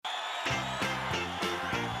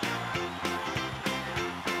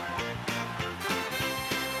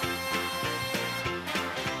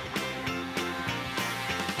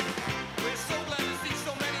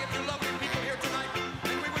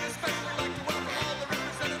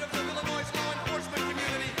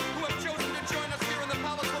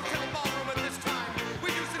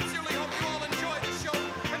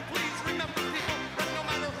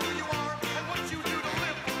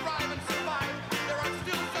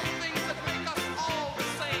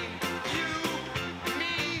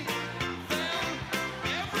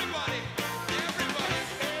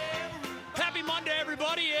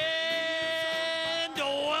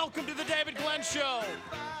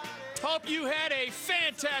Hope you had a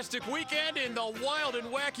fantastic weekend in the wild and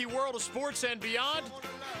wacky world of sports and beyond.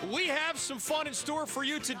 We have some fun in store for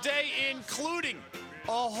you today, including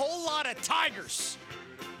a whole lot of Tigers.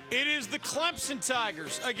 It is the Clemson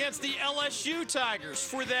Tigers against the LSU Tigers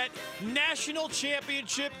for that national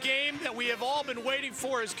championship game that we have all been waiting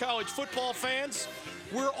for as college football fans.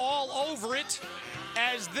 We're all over it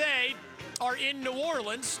as they are in New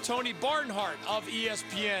Orleans. Tony Barnhart of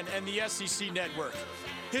ESPN and the SEC Network.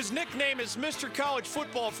 His nickname is Mr. College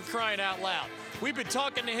Football, for crying out loud. We've been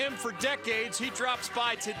talking to him for decades. He drops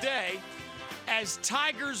by today as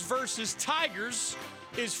Tigers versus Tigers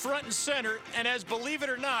is front and center. And as, believe it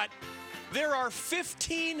or not, there are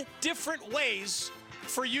 15 different ways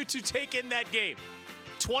for you to take in that game,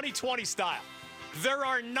 2020 style. There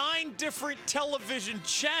are 9 different television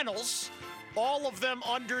channels, all of them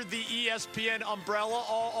under the ESPN umbrella,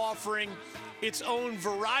 all offering its own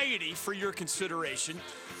variety for your consideration.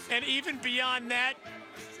 And even beyond that,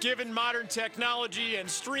 given modern technology and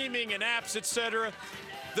streaming and apps, etc.,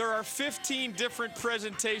 there are 15 different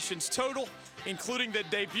presentations total, including the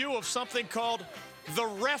debut of something called the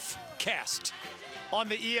RefCast on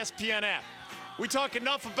the ESPN app. We talk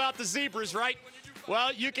enough about the Zebras, right?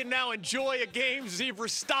 Well, you can now enjoy a game Zebra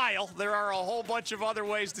style. There are a whole bunch of other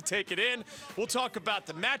ways to take it in. We'll talk about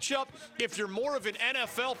the matchup. If you're more of an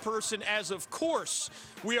NFL person, as of course,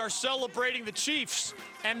 we are celebrating the Chiefs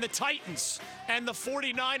and the Titans and the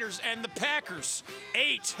 49ers and the Packers.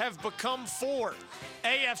 8 have become 4.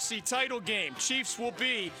 AFC title game. Chiefs will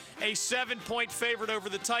be a 7-point favorite over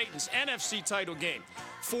the Titans. NFC title game.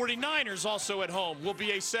 49ers also at home will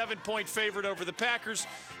be a 7-point favorite over the Packers.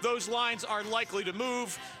 Those lines are likely to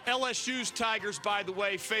move. LSU's Tigers, by the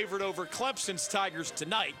way, favored over Clemson's Tigers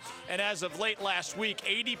tonight. And as of late last week,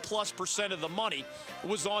 80+% of the money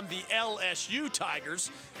was on the LSU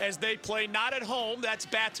Tigers as they play not at home, that's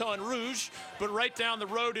Baton Rouge, but right down the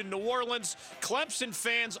road in New Orleans. Clemson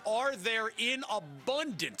fans are there in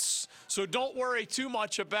abundance. So don't worry too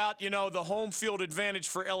much about, the home field advantage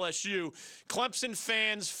for LSU. Clemson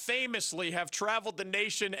fans famously have traveled the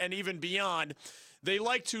nation and even beyond. They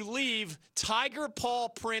like to leave Tiger paw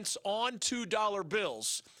prints on $2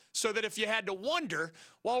 bills so that if you had to wonder,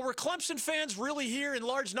 well, were Clemson fans really here in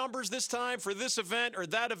large numbers this time for this event or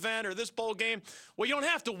this bowl game? Well, you don't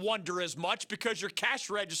have to wonder as much because your cash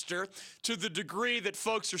register, to the degree that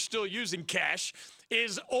folks are still using cash,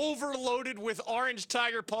 is overloaded with orange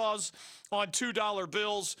tiger paws on $2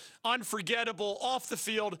 bills. Unforgettable off the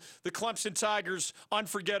field. The Clemson Tigers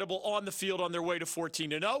unforgettable on the field on their way to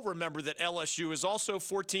 14-0. Remember that LSU is also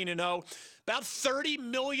 14-0. About 30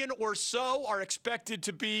 million or so are expected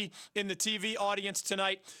to be in the TV audience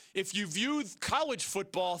tonight. If you view college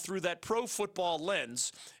football through that pro football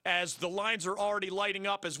lens, as the lines are already lighting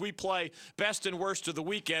up as we play best and worst of the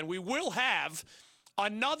weekend, we will have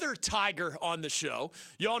another Tiger on the show.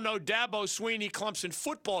 Y'all know Dabo Swinney, Clemson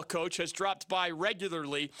football coach, has dropped by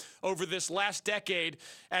regularly over this last decade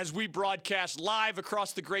as we broadcast live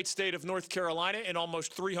across the great state of North Carolina in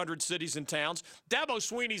almost 300 cities and towns. Dabo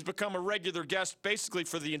Swinney's become a regular guest basically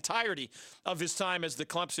for the entirety of his time as the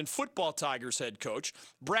Clemson football Tigers head coach.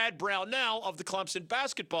 Brad Brownell of the Clemson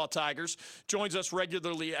basketball Tigers joins us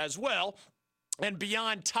regularly as well. And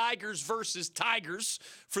beyond Tigers versus Tigers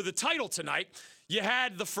for the title tonight, you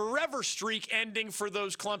had the forever streak ending for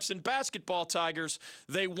those Clemson basketball Tigers.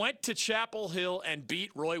 They went to Chapel Hill and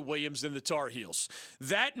beat Roy Williams and the Tar Heels.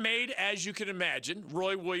 That made, as you can imagine,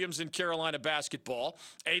 Roy Williams in Carolina basketball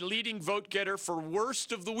a leading vote getter for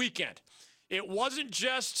worst of the weekend. It wasn't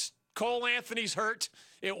just Cole Anthony's hurt.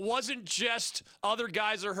 It wasn't just other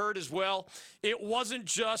guys are hurt as well. It wasn't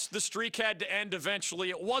just the streak had to end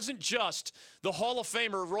eventually. It wasn't just the Hall of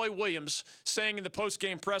Famer Roy Williams saying in the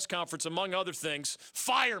post-game press conference, among other things,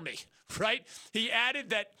 fire me, right? He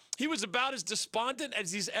added that he was about as despondent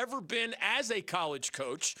as he's ever been as a college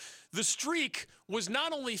coach. The streak was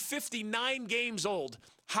not only 59 games old.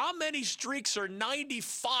 How many streaks are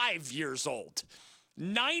 95 years old?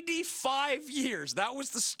 95 years. That was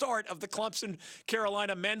the start of the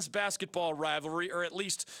Clemson-Carolina men's basketball rivalry, or at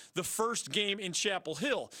least the first game in Chapel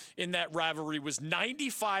Hill in that rivalry was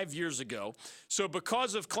 95 years ago. So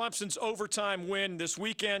because of Clemson's overtime win this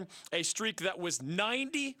weekend, a streak that was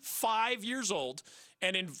 95 years old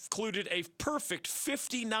and included a perfect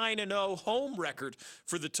 59-0 home record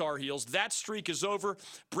for the Tar Heels. That streak is over.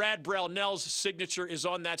 Brad Brownell's signature is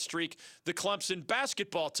on that streak. The Clemson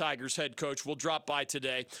basketball Tigers head coach will drop by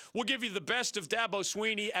today. We'll give you the best of Dabo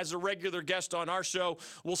Swinney as a regular guest on our show.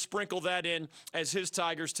 We'll sprinkle that in as his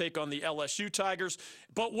Tigers take on the LSU Tigers.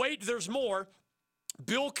 But wait, there's more.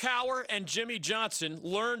 Bill Cowher and Jimmy Johnson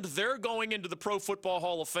learned they're going into the Pro Football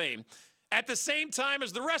Hall of Fame At the same time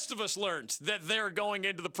as the rest of us learned that they're going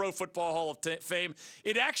into the Pro Football Hall of Fame,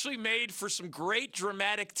 it actually made for some great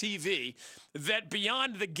dramatic TV that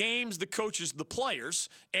beyond the games, the coaches, the players,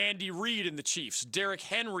 Andy Reid and the Chiefs, Derrick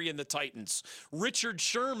Henry and the Titans, Richard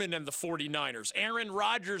Sherman and the 49ers, Aaron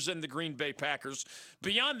Rodgers and the Green Bay Packers,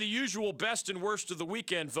 beyond the usual best and worst of the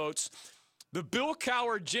weekend votes, the Bill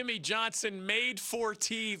Cowher, Jimmy Johnson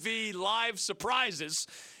made-for-TV live surprises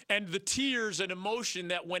and the tears and emotion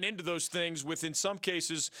that went into those things with, in some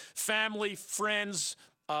cases, family, friends,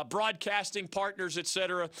 broadcasting partners,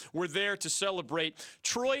 etc., were there to celebrate.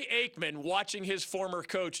 Troy Aikman watching his former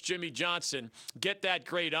coach, Jimmy Johnson, get that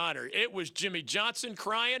great honor. It was Jimmy Johnson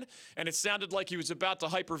crying, and it sounded like he was about to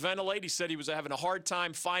hyperventilate. He said he was having a hard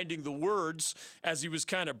time finding the words as he was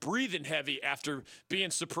kind of breathing heavy after being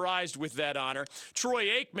surprised with that honor. Troy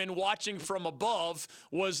Aikman, watching from above,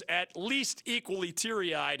 was at least equally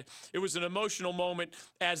teary-eyed. It was an emotional moment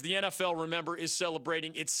as the NFL, remember, is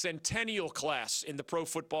celebrating its centennial class in the Pro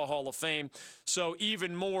Football Hall of Fame. So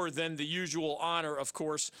even more than the usual honor, of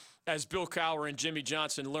course, as Bill Cowher and Jimmy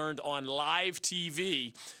Johnson learned on live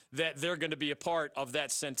TV that they're going to be a part of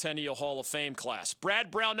that Centennial Hall of Fame class.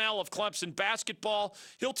 Brad Brownell of Clemson basketball.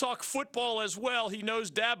 He'll talk football as well. He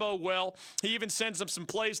knows Dabo well. He even sends him some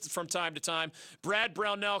plays from time to time. Brad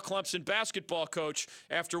Brownell, Clemson basketball coach,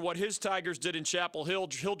 after what his Tigers did in Chapel Hill,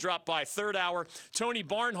 he'll drop by third hour. Tony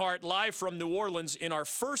Barnhart live from New Orleans in our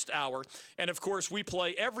first hour. And, of course, we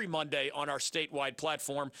play every Monday on our statewide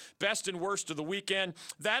platform, best and worst of the weekend.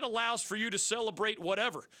 That allows for you to celebrate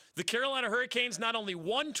whatever. The Carolina Hurricanes not only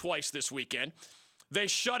won twice this weekend, they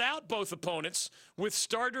shut out both opponents with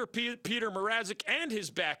starter Peter Mrazek and his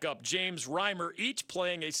backup James Reimer each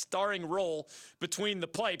playing a starring role between the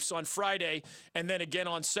pipes on Friday and then again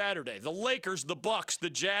on Saturday. The Lakers, the Bucks, the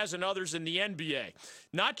Jazz, and others in the NBA.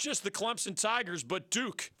 Not just the Clemson Tigers, but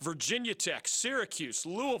Duke, Virginia Tech, Syracuse,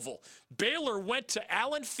 Louisville. Baylor went to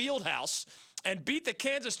Allen Fieldhouse and beat the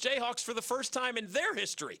Kansas Jayhawks for the first time in their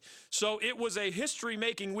history. So it was a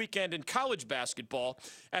history-making weekend in college basketball,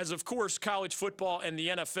 as, of course, college football and the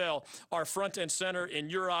NFL are front and center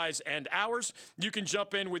in your eyes and ours. You can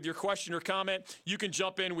jump in with your question or comment. You can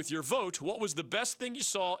jump in with your vote. What was the best thing you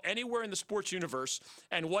saw anywhere in the sports universe,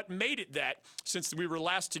 and what made it that since we were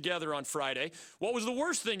last together on Friday? What was the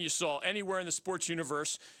worst thing you saw anywhere in the sports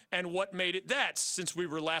universe, and what made it that since we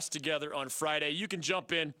were last together on Friday? You can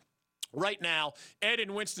jump in right now. Ed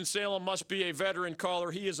in Winston-Salem must be a veteran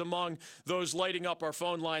caller. He is among those lighting up our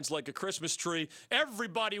phone lines like a Christmas tree.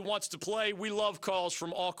 Everybody wants to play. We love calls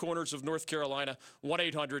from all corners of North Carolina.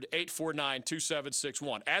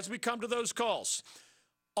 1-800-849-2761. As we come to those calls,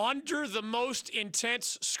 under the most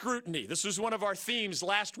intense scrutiny, this was one of our themes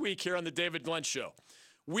last week here on the David Glenn Show.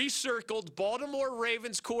 We circled Baltimore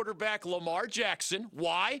Ravens quarterback Lamar Jackson.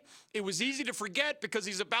 Why? It was easy to forget because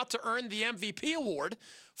he's about to earn the MVP award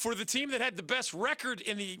for the team that had the best record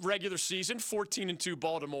in the regular season, 14-2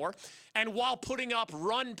 Baltimore. And while putting up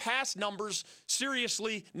run-pass numbers,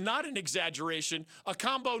 seriously, not an exaggeration, a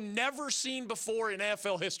combo never seen before in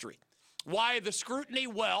NFL history. Why the scrutiny?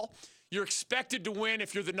 Well, you're expected to win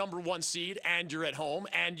if you're the number one seed and you're at home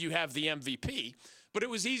and you have the MVP. But it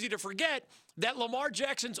was easy to forget that Lamar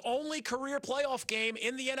Jackson's only career playoff game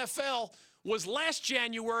in the NFL was last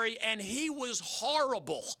January, and he was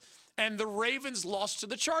horrible. And the Ravens lost to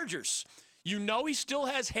the Chargers. You know he still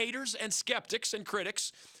has haters and skeptics and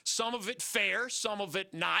critics, some of it fair, some of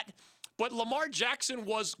it not. But Lamar Jackson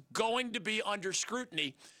was going to be under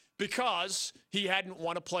scrutiny because he hadn't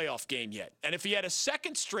won a playoff game yet. And if he had a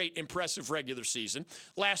second straight impressive regular season,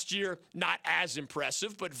 last year not as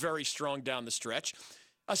impressive, but very strong down the stretch,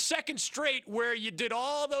 a second straight where you did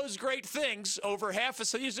all those great things over half a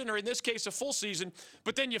season, or in this case, a full season,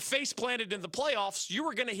 but then you face planted in the playoffs, you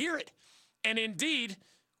were going to hear it. And indeed,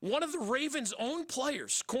 one of the Ravens' own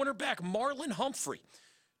players, cornerback Marlon Humphrey,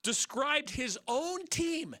 described his own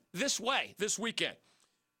team this way this weekend.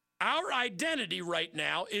 Our identity right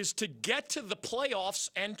now is to get to the playoffs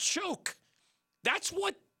and choke. That's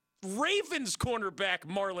what Ravens cornerback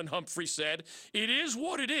Marlon Humphrey said. It is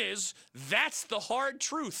what it is. That's the hard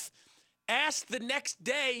truth. Asked the next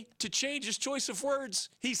day to change his choice of words,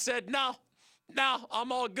 he said, no,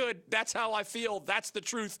 I'm all good. That's how I feel. That's the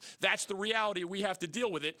truth. That's the reality. We have to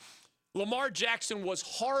deal with it. Lamar Jackson was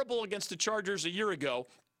horrible against the Chargers a year ago.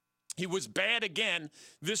 He was bad again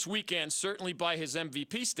this weekend, certainly by his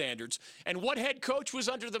MVP standards. And what head coach was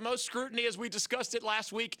under the most scrutiny as we discussed it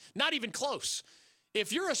last week? Not even close.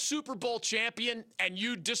 If you're a Super Bowl champion and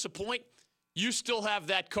you disappoint, you still have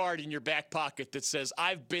that card in your back pocket that says,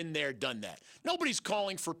 I've been there, done that. Nobody's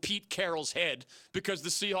calling for Pete Carroll's head because the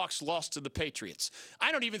Seahawks lost to the Patriots.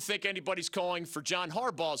 I don't even think anybody's calling for John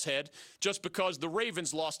Harbaugh's head just because the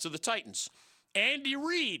Ravens lost to the Titans. Andy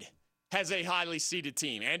Reid has a highly seeded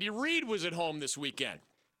team. Andy Reid was at home this weekend.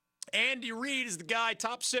 Andy Reid is the guy,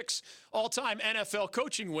 top 6 all-time NFL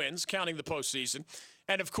coaching wins, counting the postseason.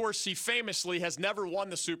 And, of course, he famously has never won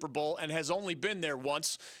the Super Bowl and has only been there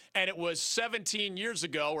once. And it was 17 years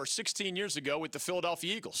ago or 16 years ago with the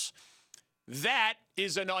Philadelphia Eagles. That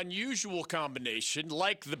is an unusual combination,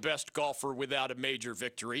 like the best golfer without a major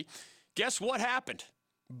victory. Guess what happened?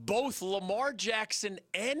 Both Lamar Jackson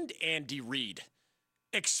and Andy Reid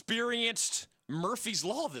experienced Murphy's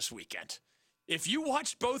Law this weekend. If you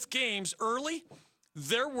watched both games early,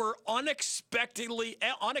 there were unexpectedly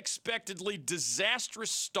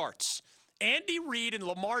disastrous starts. Andy Reid and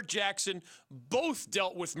Lamar Jackson both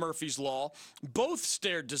dealt with Murphy's Law, both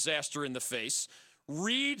stared disaster in the face.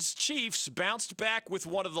 Reid's Chiefs bounced back with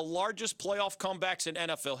one of the largest playoff comebacks in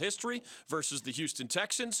NFL history versus the Houston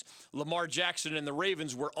Texans. Lamar Jackson and the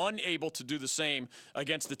Ravens were unable to do the same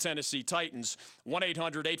against the Tennessee Titans.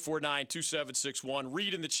 1-800-849-2761.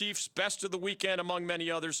 Reid and the Chiefs, best of the weekend among many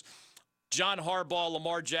others. John Harbaugh,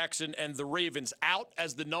 Lamar Jackson, and the Ravens out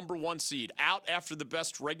as the number 1 seed, out after the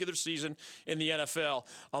best regular season in the NFL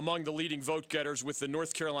among the leading vote getters with the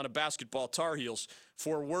North Carolina basketball Tar Heels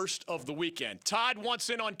for worst of the weekend. Todd wants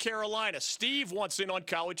in on Carolina. Steve wants in on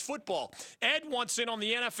college football. Ed wants in on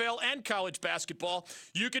the NFL and college basketball.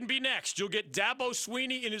 You can be next. You'll get Dabo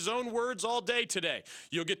Swinney in his own words all day today.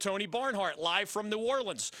 You'll get Tony Barnhart live from New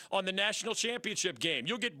Orleans on the national championship game.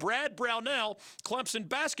 You'll get Brad Brownell, Clemson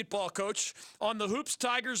basketball coach, on the Hoops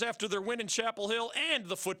Tigers after their win in Chapel Hill and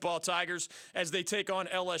the football Tigers as they take on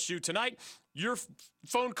LSU tonight. Your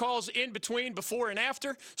phone calls in between, before and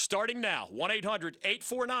after, starting now.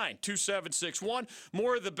 1-800-849-2761.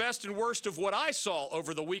 More of the best and worst of what I saw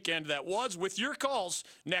over the weekend that was, with your calls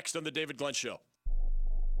next on The David Glenn Show.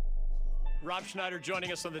 Rob Schneider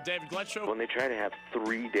joining us on The David Glenn Show. When they try to have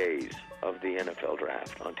 3 days of the NFL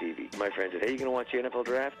draft on TV, my friend said, hey, you going to watch the NFL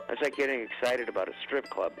draft? That's like getting excited about a strip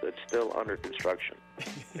club that's still under construction.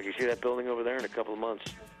 Like, you see that building over there in a couple of months?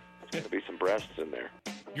 There's going to be some breasts in there.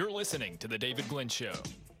 You're listening to The David Glenn Show.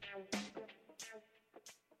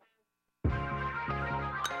 I've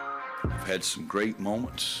had some great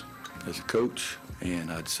moments as a coach, and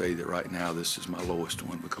I'd say that right now this is my lowest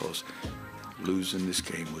one because losing this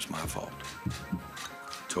game was my fault. I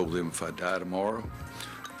told them if I die tomorrow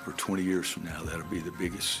or 20 years from now, that'll be the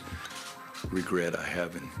biggest regret I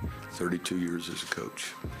have in 32 years as a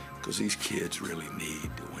coach, because these kids really need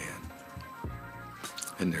to win.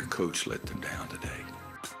 And their coach let them down today.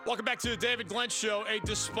 Welcome back to the David Glenn Show. A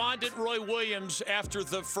despondent Roy Williams after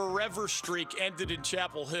the forever streak ended in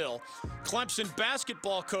Chapel Hill. Clemson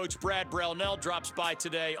basketball coach Brad Brownell drops by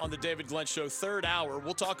today on the David Glenn Show third hour.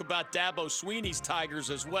 We'll talk about Dabo Swinney's Tigers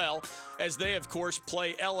as well, as they, of course,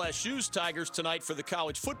 play LSU's Tigers tonight for the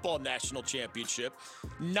College Football National Championship.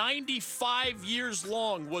 95 years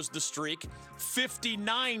long was the streak.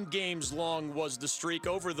 59 games long was the streak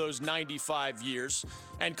over those 95 years.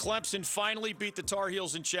 And Clemson finally beat the Tar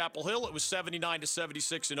Heels in Chapel Hill. It was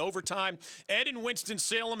 79-76 in overtime. Ed in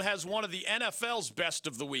Winston-Salem has one of the NFL's best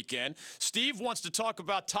of the weekend. Steve wants to talk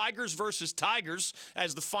about Tigers versus Tigers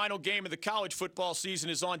as the final game of the college football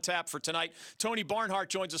season is on tap for tonight. Tony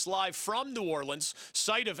Barnhart joins us live from New Orleans,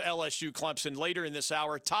 site of LSU Clemson, later in this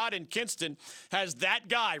hour. Todd in Kinston has that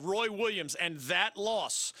guy, Roy Williams, and that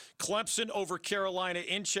loss, Clemson over Carolina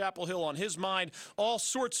in Chapel Hill, on his mind. All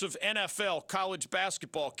sorts of NFL, college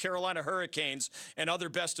basketball, Carolina Hurricanes, and other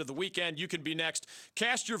best of the weekend. You can be next.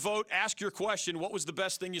 Cast your vote. Ask your question. What was the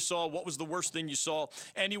best thing you saw? What was the worst thing you saw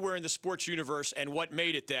anywhere in the sports universe, and what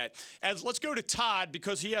made it that? Let's go to Todd,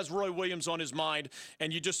 because he has Roy Williams on his mind,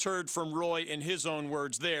 and you just heard from Roy in his own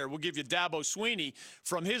words there. We'll give you Dabo Swinney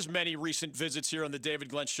from his many recent visits here on the David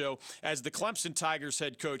Glenn Show as the Clemson Tigers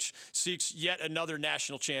head coach seeks yet another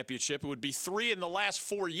national championship. It would be 3 in the last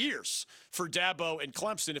 4 years for Dabo and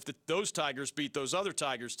Clemson if those Tigers beat those other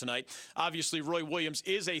Tigers tonight. Obviously, Roy Williams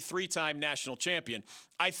is a 3-time national champion.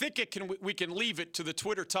 I think we can leave it to the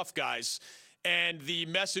Twitter tough guys and the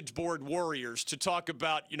message board warriors to talk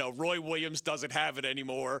about, Roy Williams doesn't have it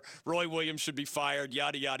anymore. Roy Williams should be fired,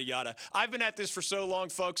 yada, yada, yada. I've been at this for so long,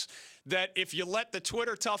 folks, that if you let the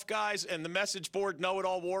Twitter tough guys and the message board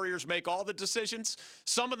know-it-all warriors make all the decisions,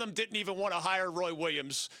 some of them didn't even want to hire Roy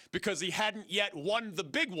Williams because he hadn't yet won the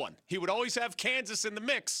big one. He would always have Kansas in the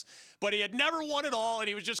mix, but he had never won it all, and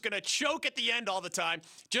he was just going to choke at the end all the time.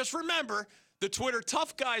 Just remember, the Twitter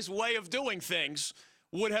tough guys' way of doing things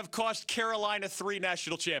would have cost Carolina 3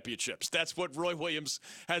 national championships. That's what Roy Williams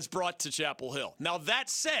has brought to Chapel Hill. Now, that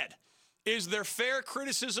said, is there fair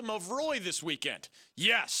criticism of Roy this weekend?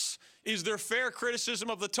 Yes. Is there fair criticism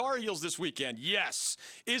of the Tar Heels this weekend? Yes.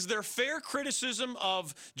 Is there fair criticism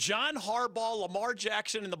of John Harbaugh, Lamar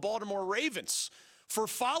Jackson, and the Baltimore Ravens for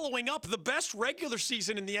following up the best regular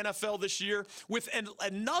season in the NFL this year with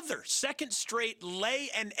another second straight lay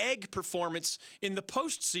and egg performance in the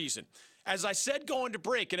postseason? As I said going to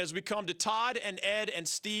break, and as we come to Todd and Ed and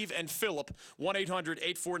Steve and Philip,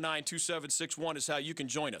 1-800-849-2761 is how you can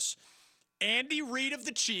join us. Andy Reid of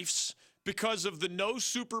the Chiefs, because of the no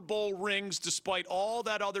Super Bowl rings despite all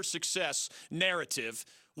that other success narrative,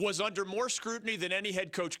 was under more scrutiny than any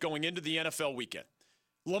head coach going into the NFL weekend.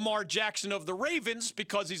 Lamar Jackson of the Ravens,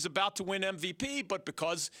 because he's about to win MVP, but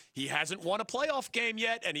because he hasn't won a playoff game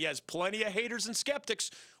yet and he has plenty of haters and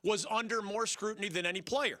skeptics, was under more scrutiny than any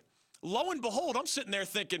player. Lo and behold, I'm sitting there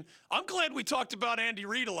thinking, I'm glad we talked about Andy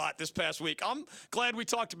Reid a lot this past week. I'm glad we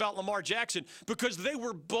talked about Lamar Jackson because they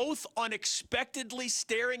were both unexpectedly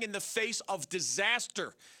staring in the face of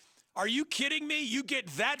disaster. Are you kidding me? You get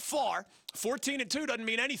that far. 14-2 doesn't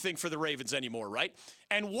mean anything for the Ravens anymore, right?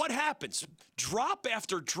 And what happens? Drop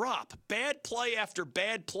after drop, bad play after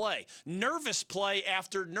bad play, nervous play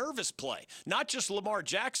after nervous play. Not just Lamar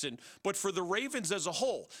Jackson, but for the Ravens as a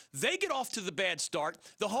whole. They get off to the bad start.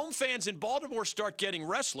 The home fans in Baltimore start getting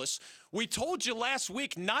restless. We told you last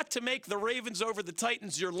week not to make the Ravens over the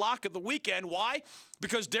Titans your lock of the weekend. Why?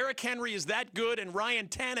 Because Derrick Henry is that good and Ryan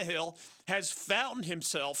Tannehill has found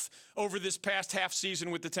himself over this past half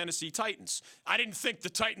season with the Tennessee Titans. I didn't think the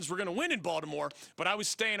Titans were going to win in Baltimore, but I was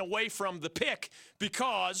staying away from the pick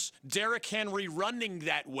because Derrick Henry running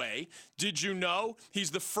that way. Did you know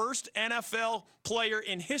he's the first NFL player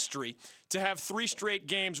in history to have 3 straight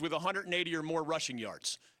games with 180 or more rushing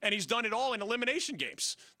yards? And he's done it all in elimination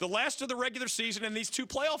games. The last of the regular season and these 2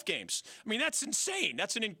 playoff games. I mean, that's insane.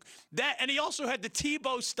 And he also had the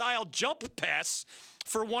Tebow-style jump pass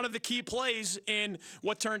for one of the key plays in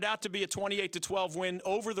what turned out to be a 28-12 win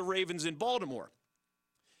over the Ravens in Baltimore.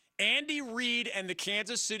 Andy Reid and the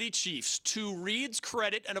Kansas City Chiefs, to Reid's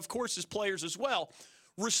credit, and of course his players as well,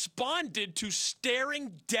 responded to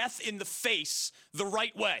staring death in the face the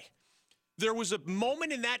right way. There was a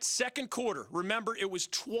moment in that second quarter. Remember, it was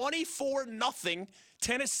 24-0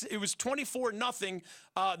 Tennessee. It was 24-0.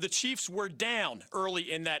 The Chiefs were down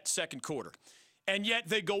early in that second quarter. And yet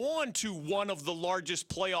they go on to one of the largest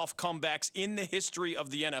playoff comebacks in the history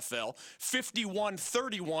of the NFL,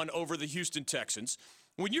 51-31 over the Houston Texans.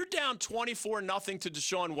 When you're down 24-0 to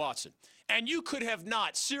Deshaun Watson, and you could have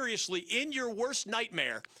not, seriously, in your worst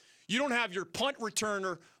nightmare, you don't have your punt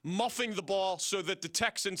returner muffing the ball so that the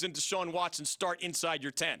Texans and Deshaun Watson start inside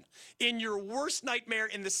your 10. In your worst nightmare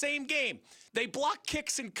in the same game, they block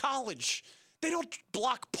kicks in college. They don't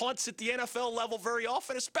block punts at the NFL level very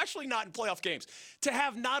often, especially not in playoff games. To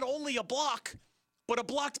have not only a block, but a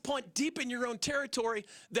blocked punt deep in your own territory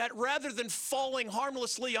that rather than falling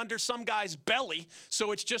harmlessly under some guy's belly,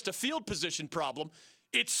 so it's just a field position problem,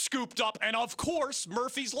 it's scooped up. And, of course,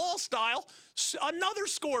 Murphy's Law style, another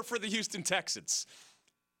score for the Houston Texans.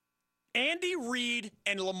 Andy Reid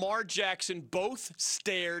and Lamar Jackson both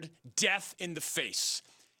stared death in the face,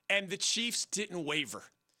 and the Chiefs didn't waver.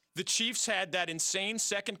 The Chiefs had that insane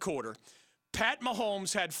second quarter. Pat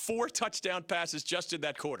Mahomes had 4 touchdown passes just in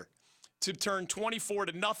that quarter to turn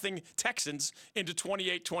 24-0 Texans into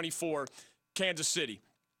 28-24 Kansas City.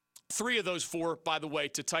 3 of those 4, by the way,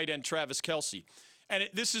 to tight end Travis Kelce. And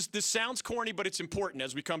this sounds corny, but it's important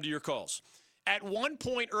as we come to your calls. At one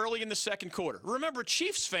point early in the second quarter, remember,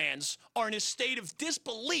 Chiefs fans are in a state of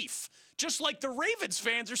disbelief, just like the Ravens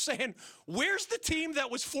fans are saying, where's the team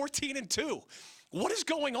that was 14-2? What is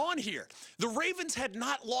going on here? The Ravens had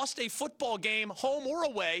not lost a football game, home or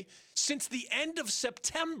away, since the end of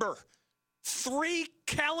September. 3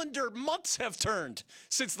 calendar months have turned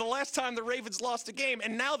since the last time the Ravens lost a game,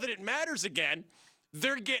 and now that it matters again,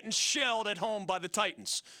 they're getting shelled at home by the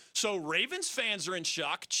Titans. So Ravens fans are in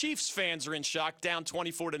shock. Chiefs fans are in shock, down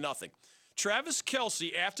 24-0. Travis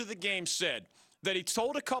Kelce, after the game, said that he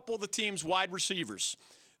told a couple of the team's wide receivers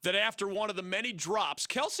that after one of the many drops,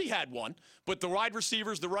 Kelce had one, but the wide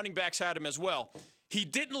receivers, the running backs had him as well. He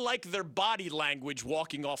didn't like their body language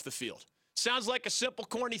walking off the field. Sounds like a simple,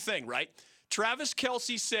 corny thing, right? Travis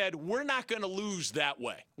Kelce said, we're not going to lose that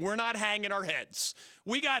way. We're not hanging our heads.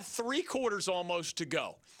 We got 3 quarters almost to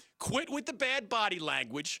go. Quit with the bad body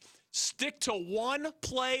language. Stick to one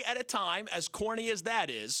play at a time, as corny as that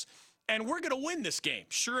is, and we're going to win this game.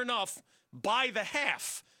 Sure enough, by the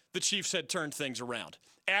half, the Chiefs had turned things around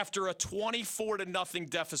after a 24-0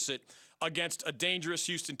 deficit against a dangerous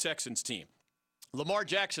Houston Texans team. Lamar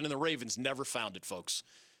Jackson and the Ravens never found it, folks.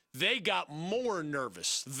 They got more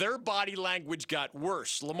nervous. Their body language got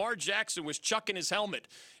worse. Lamar Jackson was chucking his helmet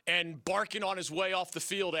and barking on his way off the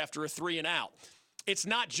field after a 3-and-out. It's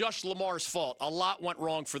not just Lamar's fault. A lot went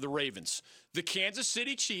wrong for the Ravens. The Kansas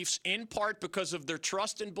City Chiefs, in part because of their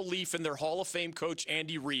trust and belief in their Hall of Fame coach,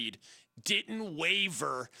 Andy Reid, didn't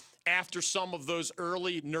waver after some of those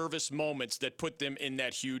early nervous moments that put them in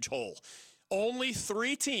that huge hole. Only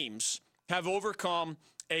 3 teams have overcome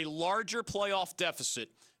a larger playoff deficit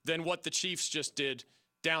than what the Chiefs just did,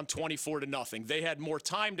 down 24-0. They had more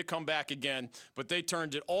time to come back again, but they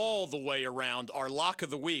turned it all the way around. Our lock of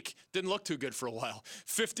the week didn't look too good for a while.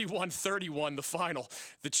 51-31, the final.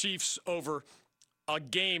 The Chiefs over a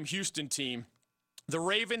game Houston team. The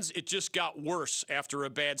Ravens, it just got worse after a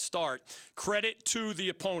bad start. Credit to the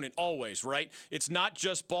opponent always, right? It's not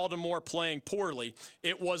just Baltimore playing poorly.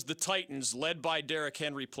 It was the Titans, led by Derrick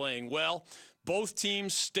Henry, playing well. Both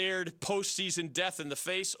teams stared postseason death in the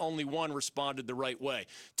face. Only one responded the right way.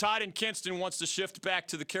 Todd in Kinston wants to shift back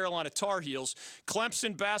to the Carolina Tar Heels.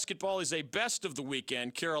 Clemson basketball is a best of the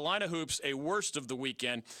weekend. Carolina hoops a worst of the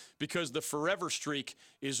weekend because the forever streak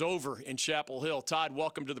is over in Chapel Hill. Todd,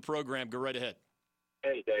 welcome to the program. Go right ahead.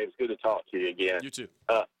 Hey, Dave. It's good to talk to you again. You too.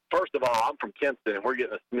 First of all, I'm from Kinston, and we're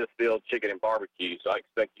getting a Smithfield chicken and barbecue, so I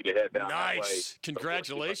expect you to head down that way. Nice.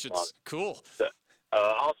 Congratulations. Cool.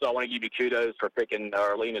 Also, I want to give you kudos for picking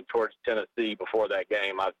or leaning towards Tennessee before that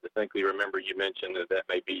game. I distinctly remember you mentioned that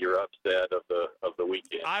may be your upset of the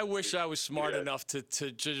weekend. I wish I was smart enough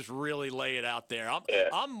to just really lay it out there.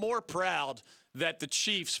 I'm more proud that the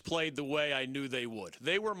Chiefs played the way I knew they would.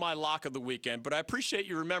 They were my lock of the weekend, but I appreciate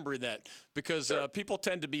you remembering that because people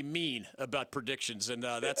tend to be mean about predictions, and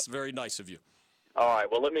that's very nice of you. All right,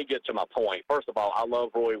 well, let me get to my point. First of all, I love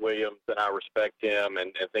Roy Williams, and I respect him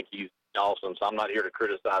and think he's awesome, so I'm not here to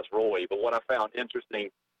criticize Roy. But what I found interesting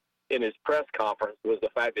in his press conference was the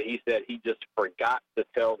fact that he said he just forgot to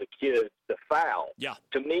tell the kids to foul. Yeah.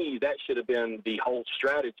 To me, that should have been the whole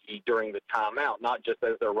strategy during the timeout, not just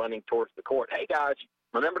as they're running towards the court. Hey, guys,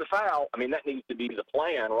 remember to foul. I mean, that needs to be the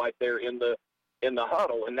plan right there in the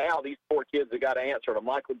huddle. And now these poor kids have got to answer to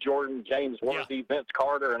Michael Jordan, James Worthy, Vince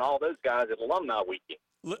Carter, and all those guys at Alumni Weekend.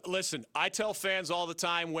 Listen, I tell fans all the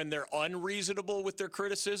time when they're unreasonable with their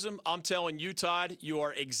criticism, I'm telling you, Todd, you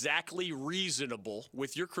are exactly reasonable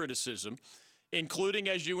with your criticism, including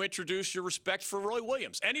as you introduce your respect for Roy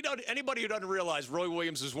Williams. Anybody who doesn't realize Roy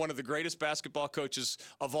Williams is one of the greatest basketball coaches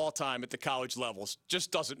of all time at the college levels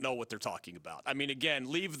just doesn't know what they're talking about. I mean,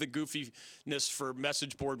 again, leave the goofiness for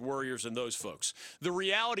message board warriors and those folks. The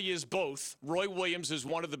reality is both. Roy Williams is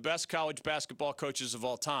one of the best college basketball coaches of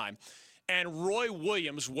all time. And Roy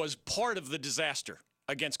Williams was part of the disaster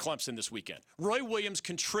against Clemson this weekend. Roy Williams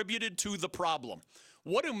contributed to the problem.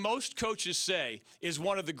 What do most coaches say is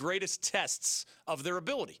one of the greatest tests of their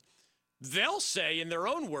ability? They'll say, in their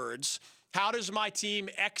own words, how does my team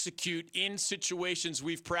execute in situations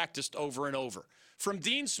we've practiced over and over? From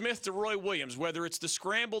Dean Smith to Roy Williams, whether it's the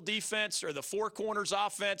scramble defense or the four corners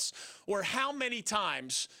offense, or how many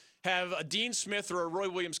times have a Dean Smith or a Roy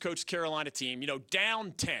Williams coached Carolina team,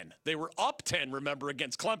 down 10. They were up 10, remember,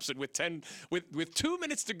 against Clemson with 2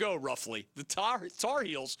 minutes to go, roughly. The Tar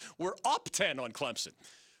Heels were up 10 on Clemson.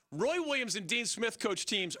 Roy Williams and Dean Smith coached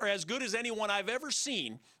teams are as good as anyone I've ever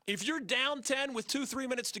seen. If you're down 10 with 2-3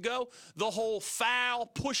 minutes to go, the whole foul,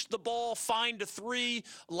 push the ball, find a three,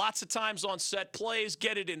 lots of times on set plays,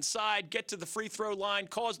 get it inside, get to the free throw line,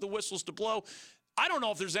 cause the whistles to blow. I don't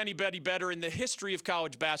know if there's anybody better in the history of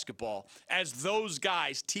college basketball as those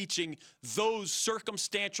guys teaching those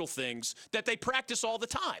circumstantial things that they practice all the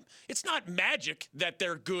time. It's not magic that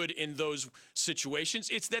they're good in those situations.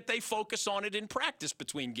 It's that they focus on it in practice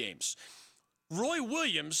between games. Roy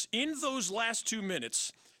Williams, in those last 2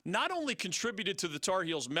 minutes, not only contributed to the Tar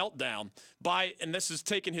Heels' meltdown by, and this is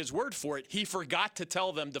taking his word for it, he forgot to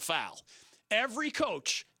tell them to foul. Every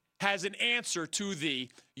coach has an answer to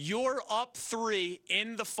you're up 3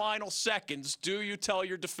 in the final seconds. Do you tell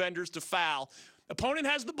your defenders to foul? Opponent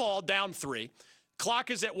has the ball, down 3.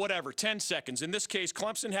 Clock is at 10 seconds. In this case,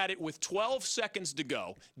 Clemson had it with 12 seconds to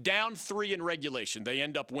go, down 3 in regulation. They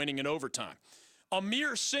end up winning in overtime.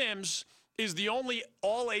 Amir Sims is the only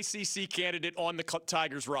all-ACC candidate on the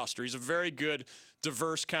Tigers roster. He's a very good,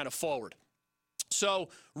 diverse kind of forward. So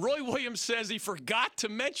Roy Williams says he forgot to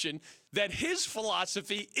mention that his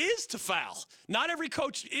philosophy is to foul. Not every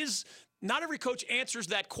coach is not every coach answers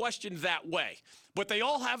that question that way, but they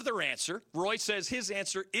all have their answer. Roy says his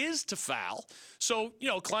answer is to foul. So,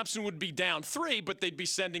 Clemson would be down 3, but they'd be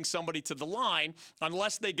sending somebody to the line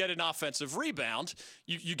unless they get an offensive rebound.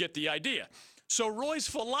 You get the idea. So Roy's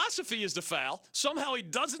philosophy is to foul. Somehow he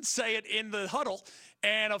doesn't say it in the huddle.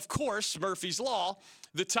 And, of course, Murphy's Law,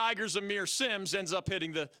 the Tigers' Amir Sims ends up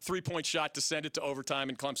hitting the three-point shot to send it to overtime,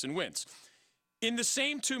 and Clemson wins. In the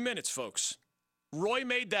same 2 minutes, folks, Roy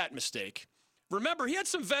made that mistake. Remember, he had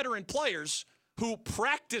some veteran players who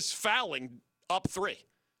practiced fouling up 3.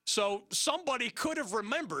 So somebody could have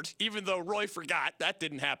remembered, even though Roy forgot. That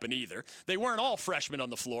didn't happen either. They weren't all freshmen on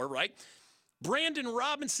the floor, right? Brandon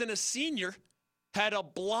Robinson, a senior, had a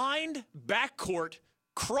blind backcourt,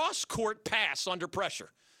 cross-court pass under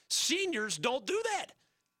pressure. Seniors don't do that.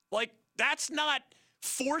 Like, that's not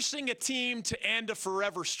forcing a team to end a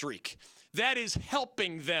forever streak. That is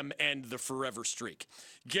helping them end the forever streak.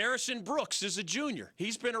 Garrison Brooks is a junior.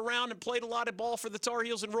 He's been around and played a lot of ball for the Tar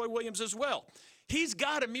Heels and Roy Williams as well. He's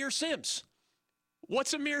got Amir Sims.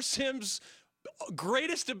 What's Amir Sims'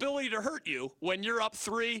 greatest ability to hurt you when you're up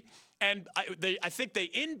 3? And I think they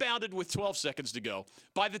inbounded with 12 seconds to go.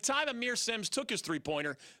 By the time Amir Sims took his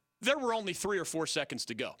three-pointer, there were only 3 or 4 seconds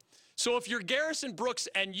to go. So if you're Garrison Brooks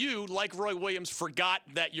and you, like Roy Williams, forgot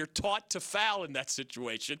that you're taught to foul in that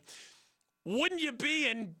situation, wouldn't you be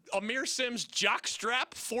in Amir Sims'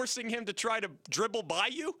 jockstrap, forcing him to try to dribble by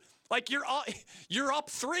you? Like, you're up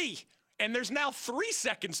 3, and there's now 3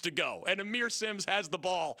 seconds to go, and Amir Sims has the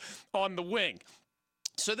ball on the wing.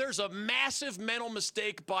 So there's a massive mental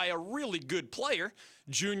mistake by a really good player,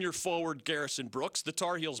 junior forward Garrison Brooks, the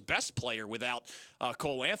Tar Heels' best player without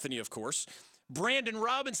Cole Anthony, of course. Brandon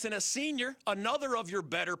Robinson, a senior, another of your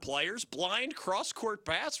better players, blind cross-court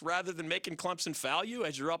pass rather than making Clemson foul you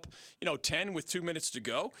as you're up, 10 with 2 minutes to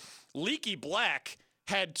go. Leaky Black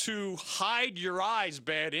had 2 hide-your-eyes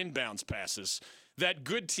bad inbounds passes that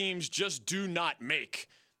good teams just do not make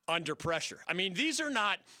under pressure. I mean, these are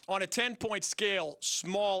not, on a 10-point scale,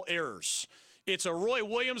 small errors. It's a Roy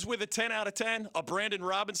Williams with a 10 out of 10, a Brandon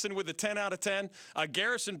Robinson with a 10 out of 10, a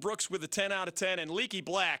Garrison Brooks with a 10 out of 10, and Leaky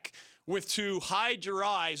Black with 2 hide your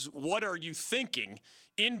eyes, what are you thinking,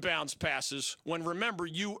 inbounds passes, when, remember,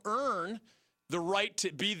 you earn the right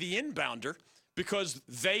to be the inbounder because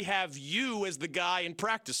they have you as the guy in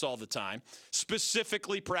practice all the time,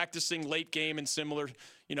 specifically practicing late game and similar,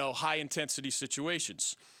 high-intensity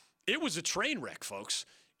situations. It was a train wreck, folks.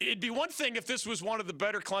 It'd be one thing if this was one of the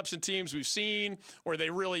better Clemson teams we've seen, or they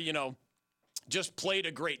really, just played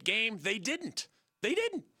a great game. They didn't.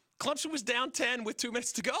 Clemson was down 10 with 2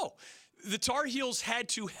 minutes to go. The Tar Heels had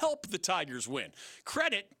to help the Tigers win.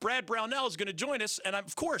 Credit, Brad Brownell is going to join us, and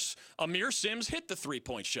of course, Amir Sims hit the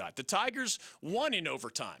three-point shot. The Tigers won in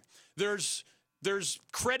overtime. There's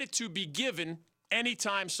credit to be given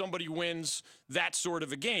anytime somebody wins that sort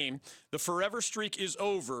of a game. The forever streak is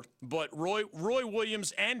over, but Roy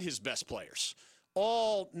Williams and his best players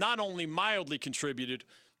all not only mildly contributed,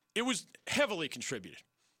 it was heavily contributed.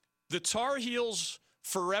 The Tar Heels'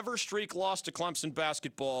 forever streak loss to Clemson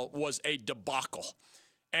basketball was a debacle.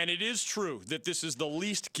 And it is true that this is the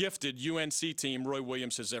least gifted UNC team Roy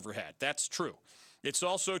Williams has ever had. That's true. It's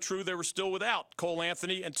also true they were still without Cole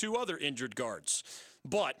Anthony and 2 other injured guards.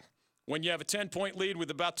 But when you have a 10-point lead with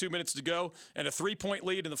about 2 minutes to go and a 3-point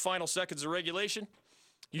lead in the final seconds of regulation,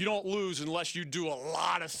 you don't lose unless you do a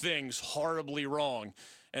lot of things horribly wrong.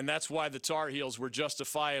 And that's why the Tar Heels were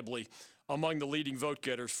justifiably among the leading vote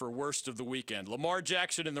getters for worst of the weekend. Lamar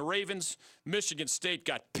Jackson and the Ravens. Michigan State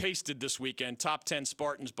got pasted this weekend. Top 10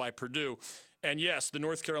 Spartans by Purdue. And yes, the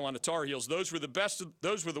North Carolina Tar Heels, those were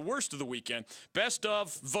the worst of the weekend. Best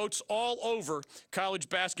of votes all over college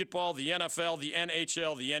basketball, the NFL, the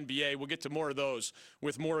NHL, the NBA. We'll get to more of those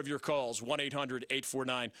with more of your calls.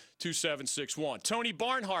 1-800-849-2761. Tony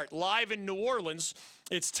Barnhart live in New Orleans.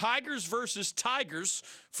 It's Tigers versus Tigers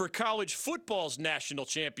for college football's national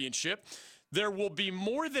championship. There will be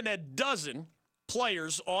more than a dozen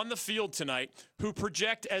players on the field tonight who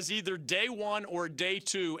project as either day 1 or day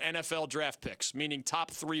 2 NFL draft picks, meaning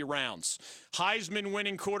top 3 rounds. Heisman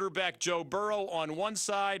winning quarterback Joe Burrow on one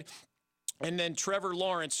side, and then Trevor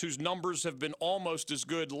Lawrence, whose numbers have been almost as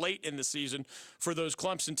good late in the season for those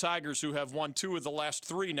Clemson Tigers who have won 2 of the last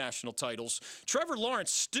 3 national titles. Trevor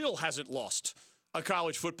Lawrence still hasn't lost a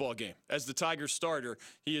college football game. As the Tigers starter,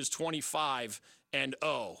 he is 25-0.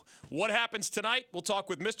 What happens tonight? We'll talk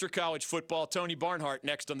with Mr. College Football, Tony Barnhart,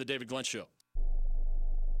 next on The David Glenn Show.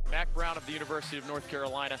 Mack Brown of the University of North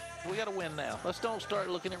Carolina. We got to win now. Let's don't start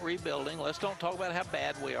looking at rebuilding. Let's don't talk about how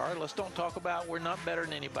bad we are. Let's don't talk about we're not better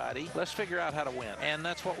than anybody. Let's figure out how to win. And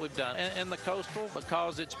that's what we've done. And the Coastal,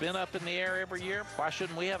 because it's been up in the air every year, why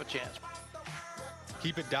shouldn't we have a chance?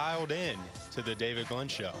 Keep it dialed in to the David Glenn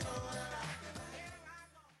Show.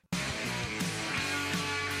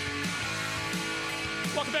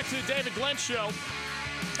 Welcome back to the David Glenn Show.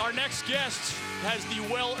 Our next guest has the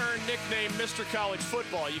well-earned nickname Mr. College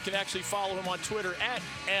Football. You can actually follow him on Twitter at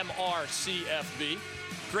MRCFB.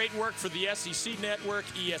 Great work for the SEC Network,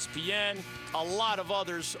 ESPN, a lot of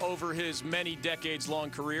others over his many decades-long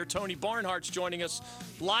career. Tony Barnhart's joining us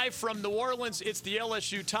live from New Orleans. It's the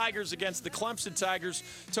LSU Tigers against the Clemson Tigers.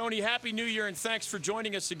 Tony, Happy New Year, and thanks for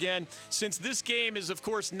joining us again. Since this game is, of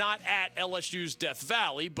course, not at LSU's Death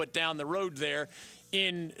Valley, but down the road there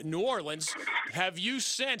in New Orleans, have you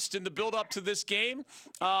sensed in the build-up to this game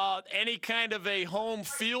any kind of a home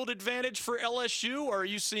field advantage for LSU, or are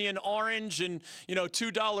you seeing orange and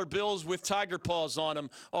 $2 bills with tiger paws on them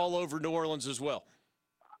all over New Orleans as well?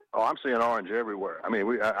 Oh, I'm seeing orange everywhere. I mean,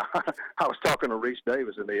 I was talking to Reese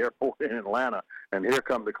Davis in the airport in Atlanta, and here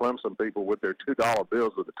come the Clemson people with their $2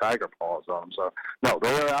 bills with the tiger paws on them. So, no,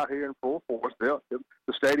 they're out here in full force. The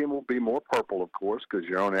stadium will be more purple, of course, because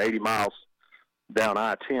you're only 80 miles down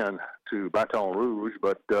I-10 to Baton Rouge,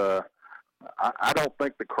 but I don't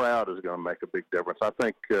think the crowd is going to make a big difference. I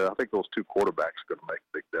think those two quarterbacks are going to make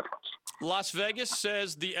a big difference. Las Vegas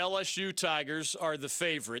says the LSU Tigers are the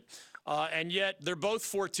favorite, and yet they're both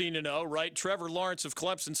 14-0, right? Trevor Lawrence of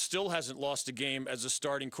Clemson still hasn't lost a game as a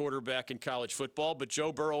starting quarterback in college football, but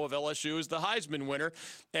Joe Burrow of LSU is the Heisman winner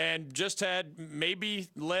and just led maybe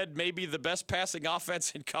the best passing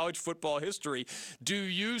offense in college football history. Do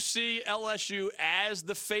you see LSU as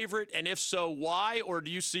the favorite, and if so, why, or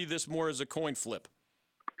do you see this more as a coin flip?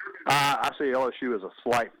 I see LSU as a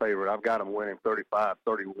slight favorite. I've got them winning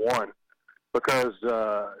 35-31 because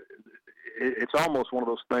it's almost one of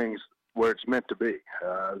those things where it's meant to be.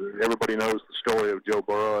 Everybody knows the story of Joe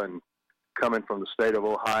Burrow and coming from the state of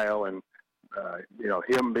Ohio and,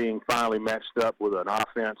 him being finally matched up with an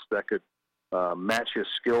offense that could match his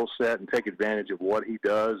skill set and take advantage of what he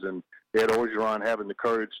does, and Ed Orgeron having the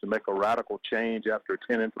courage to make a radical change after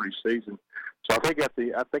a 10-3 season. So I think at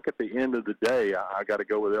the end of the day, I got to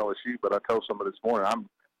go with LSU. But I told somebody this morning,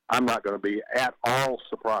 I'm not going to be at all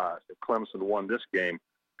surprised if Clemson won this game,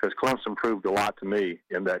 because Clemson proved a lot to me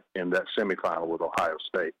in that semifinal with Ohio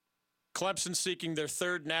State. Clemson seeking their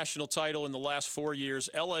third national title in the last 4 years.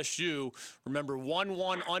 LSU, remember,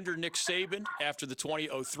 1-1 under Nick Saban after the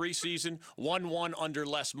 2003 season, 1-1 under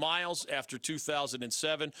Les Miles after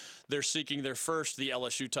 2007. They're seeking their first, the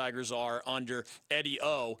LSU Tigers are, under Eddie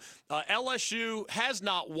O. LSU has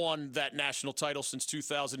not won that national title since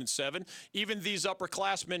 2007. Even these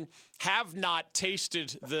upperclassmen have not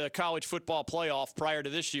tasted the college football playoff prior to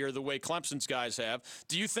this year the way Clemson's guys have.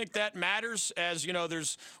 Do you think that matters? As you know,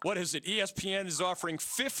 there's, what is it, ESPN is offering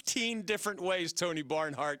 15 different ways, Tony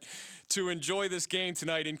Barnhart, to enjoy this game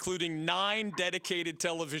tonight, including 9 dedicated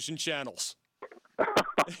television channels. And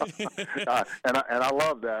I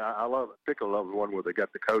love that. I particularly love the one where they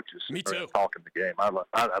got the coaches talking the game.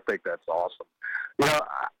 I think that's awesome.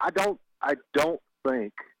 I don't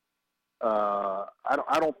think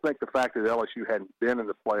the fact that LSU hadn't been in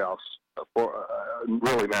the playoffs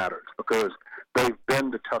really matters, because they've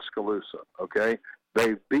been to Tuscaloosa. Okay,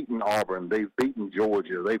 they've beaten Auburn, they've beaten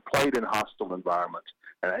Georgia, they played in hostile environments,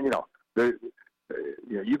 and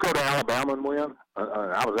you go to Alabama and win.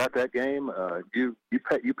 I was at that game. You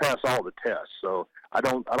pass all the tests. So I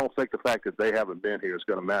don't think the fact that they haven't been here is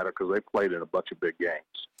going to matter, because they played in a bunch of big games.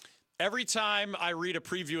 Every time I read a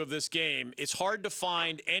preview of this game, it's hard to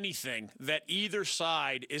find anything that either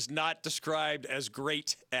side is not described as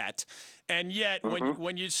great at. And yet,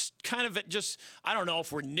 when you kind of just, I don't know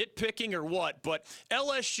if we're nitpicking or what, but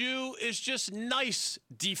LSU is just nice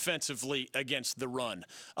defensively against the run.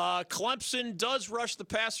 Clemson does rush the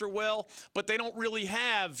passer well, but they don't really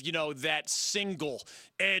have, that single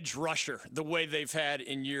edge rusher the way they've had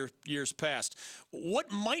in years past.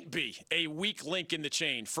 What might be a weak link in the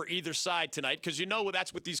chain for either side tonight? Because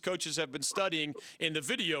that's what these coaches have been studying in the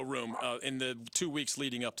video room in the 2 weeks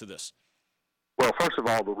leading up to this. Well, first of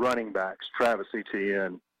all, the running backs, Travis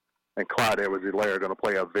Etienne and Clyde Edwards-Helaire, are going to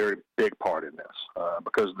play a very big part in this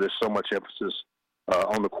because there's so much emphasis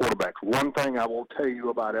on the quarterbacks. One thing I will tell you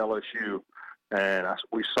about LSU, and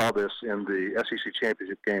we saw this in the SEC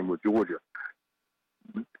championship game with Georgia,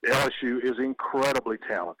 LSU is incredibly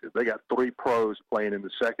talented. They got 3 pros playing in the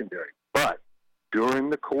secondary. But during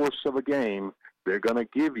the course of a game, they're going to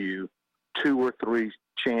give you 2 or 3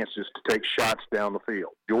 chances to take shots down the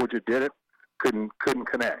field. Georgia did it, couldn't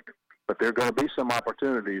connect. But there are going to be some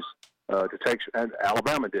opportunities to take, and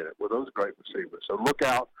Alabama did it with those great receivers. So look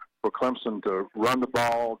out for Clemson to run the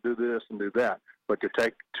ball, do this and do that, but to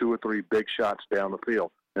take 2 or 3 big shots down the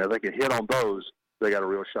field. And if they can hit on those, they got a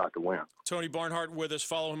real shot to win. Tony Barnhart with us.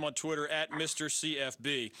 Follow him on Twitter at Mr.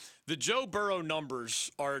 CFB. The Joe Burrow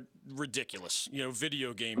numbers are ridiculous,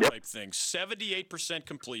 video game type things. 78%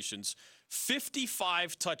 completions,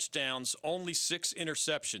 55 touchdowns, only 6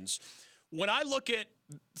 interceptions. When I look at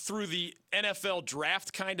through the NFL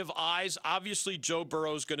draft kind of eyes, obviously Joe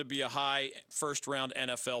Burrow is going to be a high first-round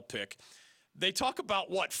NFL pick. They talk about,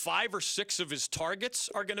 5 or 6 of his targets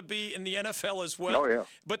are going to be in the NFL as well. Oh, yeah.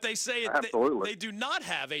 But they say they do not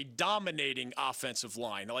have a dominating offensive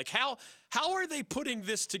line. Like, how are they putting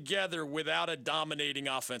this together without a dominating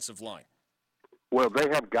offensive line? Well, they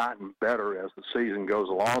have gotten better as the season goes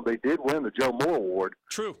along. They did win the Joe Moore Award,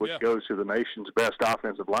 which goes to the nation's best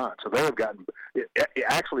offensive line. So they have gotten –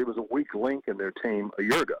 actually, it was a weak link in their team a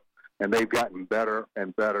year ago, and they've gotten better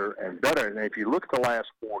and better and better. And if you look at the last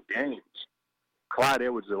 4 games, Clyde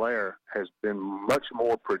Edwards-Helaire has been much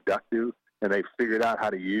more productive, and they've figured out how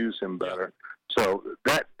to use him better. So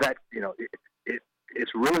that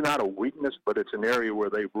it's really not a weakness, but it's an area where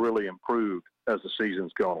they've really improved as the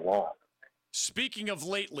season's gone along. Speaking of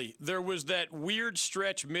lately, there was that weird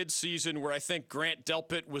stretch midseason where I think Grant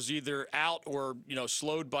Delpit was either out or,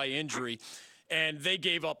 slowed by injury, and they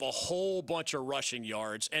gave up a whole bunch of rushing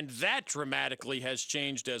yards, and that dramatically has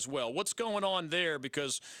changed as well. What's going on there?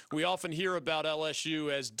 Because we often hear about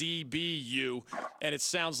LSU as DBU, and it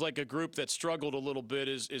sounds like a group that struggled a little bit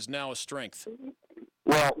is now a strength.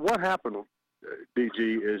 Well, what happened, DG,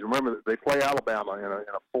 is remember that they play Alabama in a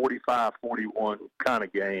 45-41 kind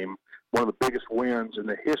of game, one of the biggest wins in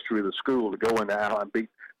the history of the school to go into Alabama and beat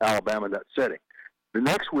Alabama in that setting. The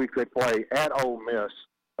next week they play at Ole Miss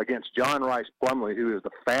against John Rice Plumlee, who is the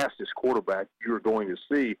fastest quarterback you're going to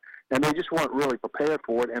see, and they just weren't really prepared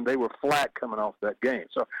for it, and they were flat coming off that game.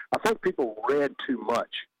 So I think people read too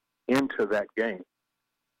much into that game,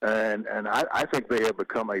 and I think they have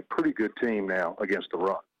become a pretty good team now against the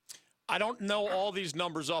run. I don't know all these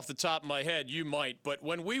numbers off the top of my head. You might. But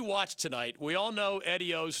when we watch tonight, we all know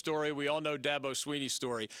Eddie O's story. We all know Dabo Swinney's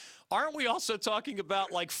story. Aren't we also talking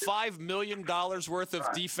about like $5 million worth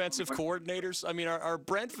of defensive coordinators? I mean, are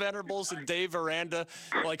Brent Venables and Dave Aranda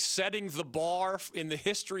like setting the bar in the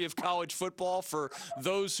history of college football for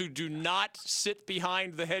those who do not sit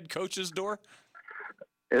behind the head coach's door?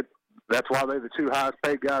 That's why they're the 2 highest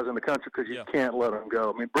paid guys in the country, because you can't let them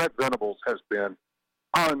go. I mean, Brent Venables has been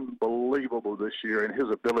unbelievable this year in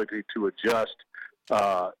his ability to adjust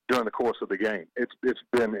during the course of the game. It's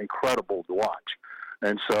been incredible to watch.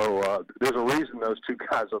 And so there's a reason those 2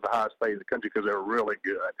 guys are the highest paid in the country, because they're really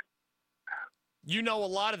good. You know a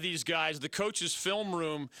lot of these guys. The coach's film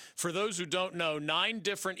room, for those who don't know, 9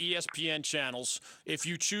 different ESPN channels. If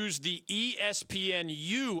you choose the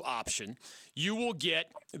ESPNU option, you will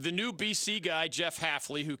get the new BC guy, Jeff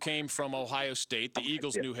Hafley, who came from Ohio State, the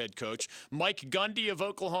Eagles' new head coach. Mike Gundy of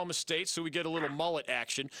Oklahoma State, so we get a little mullet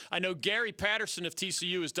action. I know Gary Patterson of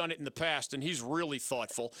TCU has done it in the past, and he's really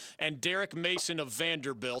thoughtful. And Derek Mason of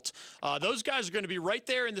Vanderbilt. Those guys are going to be right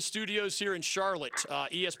there in the studios here in Charlotte,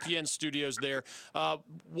 ESPN studios there.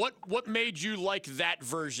 What made you like that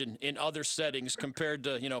version in other settings compared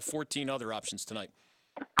to 14 other options tonight?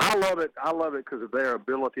 I love it. I love it because of their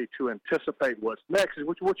ability to anticipate what's next.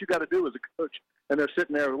 What you got to do as a coach, and they're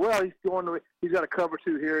sitting there. Well, he's got a cover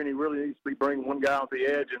 2 here, and he really needs to be bringing one guy off the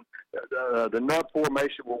edge, and the nub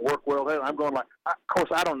formation will work well. I'm going of course,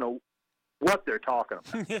 I don't know what they're talking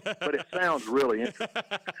about, but it sounds really interesting.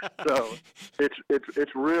 So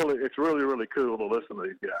it's really cool to listen to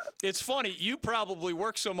these guys. It's funny, you probably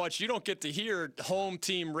work so much you don't get to hear home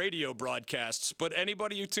team radio broadcasts, but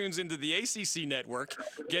anybody who tunes into the ACC network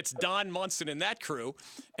gets Don Munson and that crew,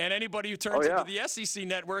 and anybody who turns into the SEC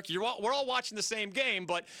network, we're all watching the same game,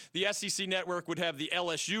 but the SEC network would have the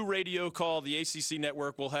LSU radio call, the ACC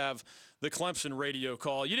network will have the Clemson radio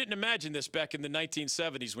call. You didn't imagine this back in the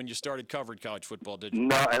 1970s when you started covering college football, did you?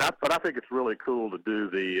 No, but I think it's really cool to do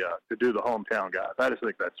the hometown guys. I just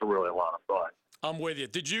think that's really a lot of fun. I'm with you.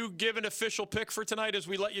 Did you give an official pick for tonight as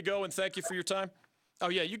we let you go and thank you for your time? Oh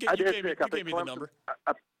yeah, you gave me the number.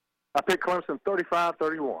 I picked Clemson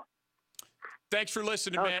 35-31. Thanks for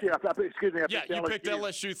listening, man. Excuse me. You picked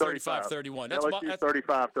LSU 35-31. LSU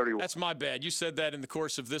 35-31. That's my bad. You said that in the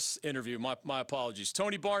course of this interview. My apologies.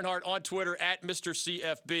 Tony Barnhart on Twitter at Mr.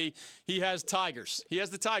 CFB. He has Tigers. He has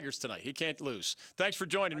the Tigers tonight. He can't lose. Thanks for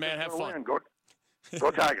joining, man. Have fun.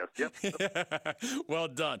 Go Tigers. Yep. Well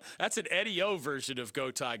done. That's an Eddie O version of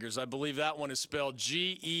Go Tigers. I believe that one is spelled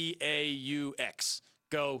Geaux.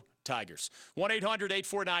 Go Tigers.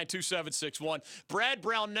 1-800-849-2761. Brad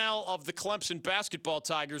Brownell of the Clemson Basketball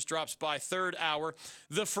Tigers drops by third hour.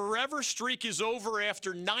 The forever streak is over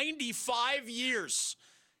after 95 years.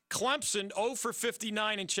 Clemson 0 for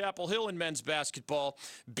 59 in Chapel Hill in men's basketball,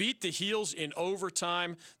 beat the Heels in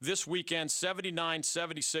overtime this weekend.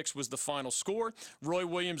 79-76 was the final score. Roy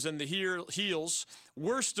Williams and the Heels,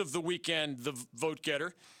 worst of the weekend, the vote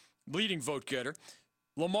getter, leading vote getter.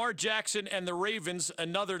 Lamar Jackson and the Ravens,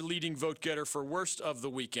 another leading vote getter for worst of the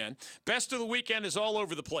weekend. Best of the weekend is all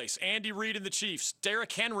over the place. Andy Reid and the Chiefs,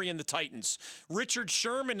 Derrick Henry and the Titans, Richard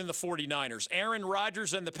Sherman and the 49ers, Aaron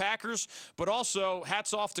Rodgers and the Packers, but also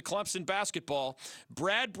hats off to Clemson basketball.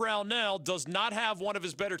 Brad Brownell does not have one of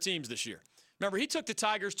his better teams this year. Remember, he took the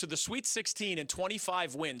Tigers to the Sweet 16 and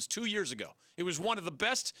 25 wins 2 years ago. It was one of the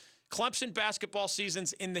best Clemson basketball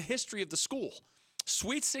seasons in the history of the school.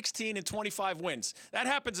 Sweet 16 and 25 wins. That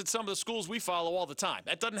happens at some of the schools we follow all the time.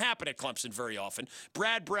 That doesn't happen at Clemson very often.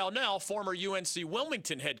 Brad Brownell, former UNC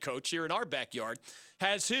Wilmington head coach here in our backyard,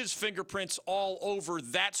 has his fingerprints all over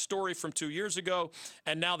that story from 2 years ago,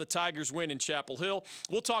 and now the Tigers win in Chapel Hill.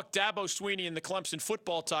 We'll talk Dabo Swinney and the Clemson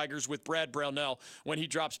football Tigers with Brad Brownell when he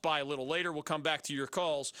drops by a little later. We'll come back to your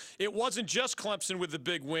calls. It wasn't just Clemson with the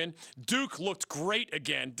big win. Duke looked great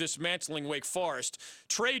again, dismantling Wake Forest.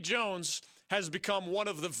 Trey Jones has become one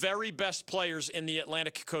of the very best players in the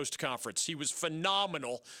Atlantic Coast Conference. He was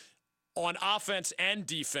phenomenal on offense and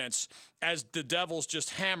defense as the Devils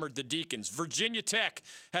just hammered the Deacons. Virginia Tech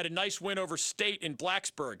had a nice win over State in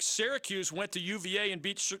Blacksburg. Syracuse went to UVA and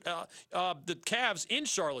beat the Cavs in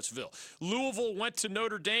Charlottesville. Louisville went to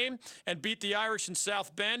Notre Dame and beat the Irish in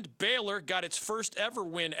South Bend. Baylor got its first ever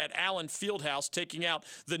win at Allen Fieldhouse, taking out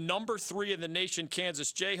the number 3 in the nation,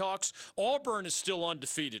 Kansas Jayhawks. Auburn is still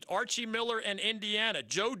undefeated. Archie Miller and Indiana.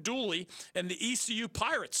 Joe Dooley and the ECU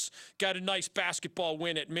Pirates got a nice basketball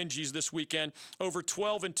win at Minji's this weekend over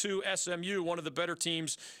 12-2 SMU, one of the better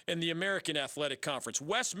teams in the American Athletic Conference.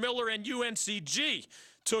 Wes Miller and UNCG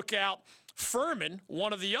took out Furman,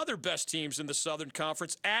 one of the other best teams in the Southern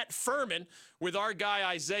Conference, at Furman, with our guy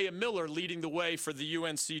Isaiah Miller leading the way for the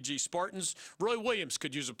UNCG Spartans. Roy Williams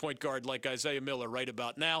could use a point guard like Isaiah Miller right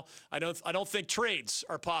about now. I don't think trades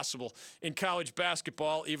are possible in college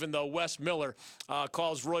basketball, even though Wes Miller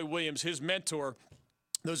calls Roy Williams his mentor.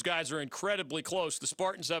 Those guys are incredibly close. The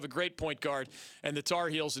Spartans have a great point guard, and the Tar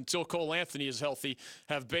Heels, until Cole Anthony is healthy,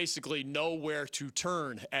 have basically nowhere to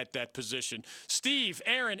turn at that position. Steve,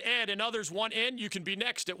 Aaron, Ed, and others want in. You can be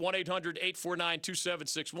next at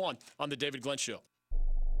 1-800-849-2761 on The David Glenn Show.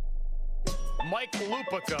 Mike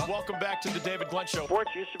Lupica, welcome back to The David Glenn Show.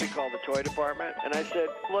 Sports used to be called the toy department, and I said,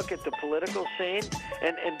 look at the political scene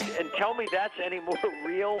and tell me that's any more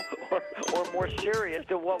real or more serious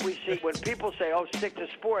than what we see when people say, oh, stick to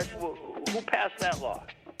sports. Who passed that law?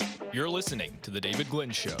 You're listening to The David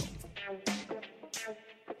Glenn Show.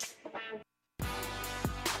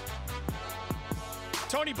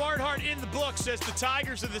 Tony Barnhart in the book says the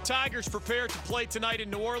Tigers prepare to play tonight in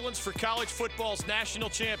New Orleans for college football's national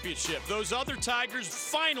championship. Those other Tigers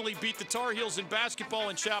finally beat the Tar Heels in basketball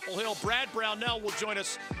in Chapel Hill. Brad Brownell will join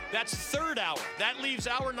us. That's third hour. That leaves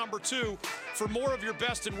hour number 2 for more of your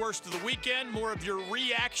best and worst of the weekend, more of your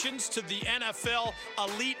reactions to the NFL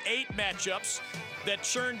Elite 8 matchups that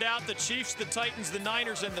churned out the Chiefs, the Titans, the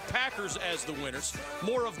Niners, and the Packers as the winners.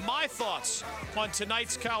 More of my thoughts on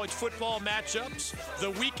tonight's college football matchups,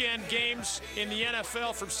 the weekend games in the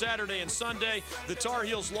NFL from Saturday and Sunday. The Tar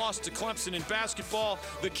Heels lost to Clemson in basketball.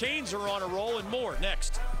 The Canes are on a roll, and more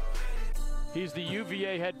next. He's the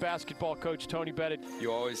UVA head basketball coach, Tony Bennett.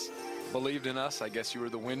 You always believed in us. I guess you were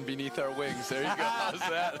the wind beneath our wings. There you go. How's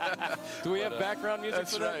that? Do we have background music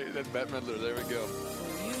for that? That's right. That's Bette Midler. There we go.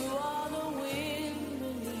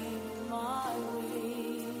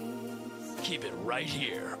 Keep it right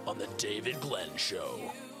here on The David Glenn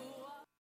Show.